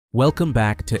Welcome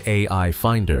back to AI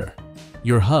Finder,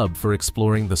 your hub for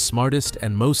exploring the smartest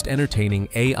and most entertaining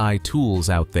AI tools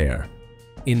out there.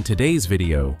 In today's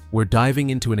video, we're diving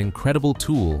into an incredible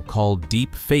tool called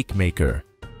Deepfake Maker.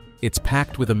 It's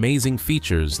packed with amazing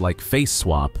features like face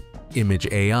swap, image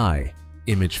AI,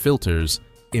 image filters,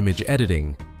 image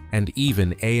editing, and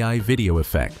even AI video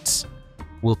effects.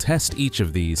 We'll test each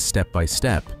of these step by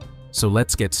step, so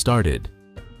let's get started.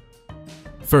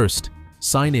 First,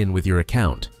 sign in with your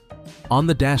account. On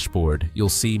the dashboard, you'll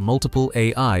see multiple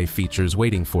AI features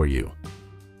waiting for you.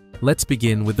 Let's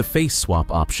begin with the face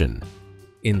swap option.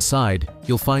 Inside,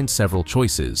 you'll find several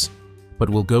choices, but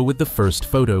we'll go with the first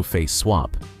photo face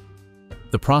swap.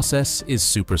 The process is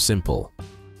super simple.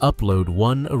 Upload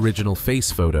one original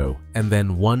face photo and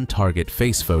then one target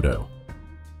face photo.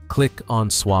 Click on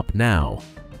Swap Now,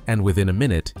 and within a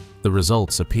minute, the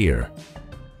results appear.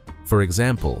 For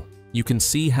example, you can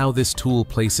see how this tool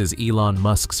places Elon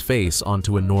Musk's face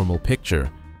onto a normal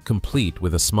picture, complete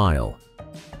with a smile.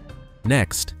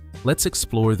 Next, let's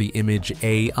explore the Image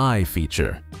AI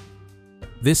feature.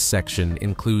 This section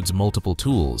includes multiple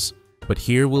tools, but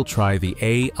here we'll try the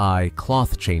AI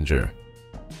Cloth Changer.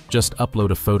 Just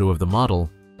upload a photo of the model,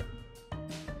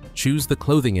 choose the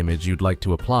clothing image you'd like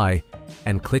to apply,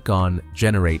 and click on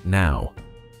Generate Now.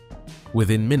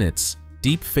 Within minutes,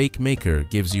 Deepfake Maker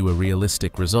gives you a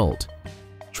realistic result,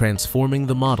 transforming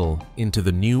the model into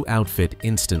the new outfit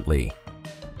instantly.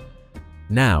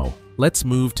 Now, let's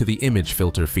move to the image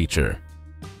filter feature.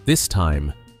 This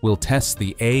time, we'll test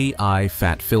the AI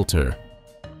Fat Filter.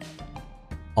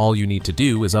 All you need to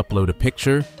do is upload a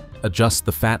picture, adjust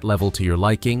the fat level to your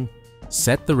liking,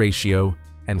 set the ratio,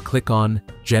 and click on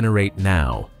Generate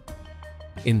Now.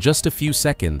 In just a few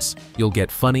seconds, you'll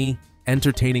get funny,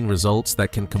 entertaining results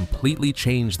that can completely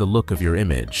change the look of your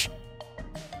image.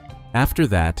 After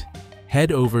that,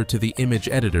 head over to the Image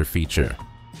Editor feature.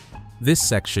 This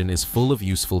section is full of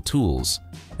useful tools,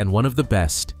 and one of the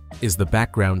best is the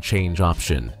background change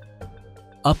option.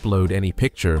 Upload any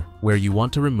picture where you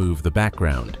want to remove the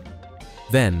background.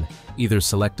 Then, either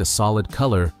select a solid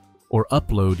color or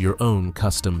upload your own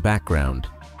custom background.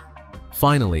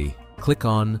 Finally, click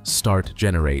on Start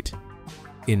Generate.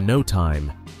 In no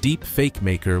time, Deepfake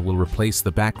Maker will replace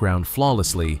the background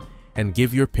flawlessly and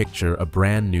give your picture a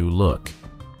brand new look.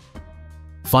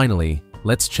 Finally,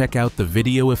 let's check out the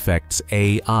Video Effects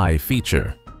AI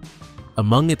feature.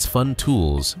 Among its fun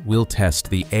tools, we'll test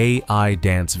the AI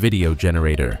Dance Video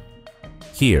Generator.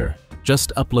 Here,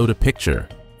 just upload a picture.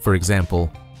 For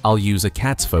example, I'll use a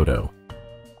cat's photo.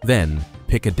 Then,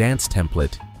 pick a dance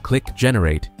template, click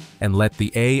Generate, and let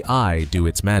the AI do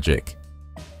its magic.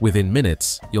 Within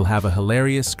minutes, you'll have a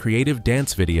hilarious, creative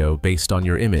dance video based on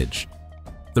your image.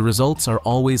 The results are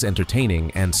always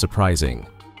entertaining and surprising.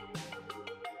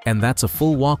 And that's a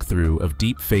full walkthrough of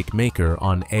Deepfake Maker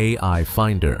on AI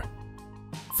Finder.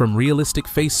 From realistic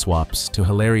face swaps to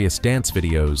hilarious dance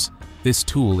videos, this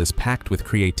tool is packed with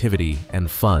creativity and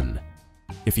fun.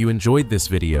 If you enjoyed this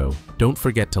video, don't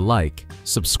forget to like,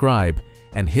 subscribe,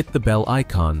 and hit the bell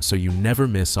icon so you never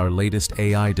miss our latest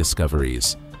AI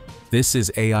discoveries. This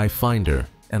is AI Finder,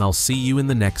 and I'll see you in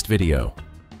the next video.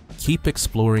 Keep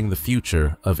exploring the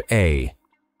future of AI.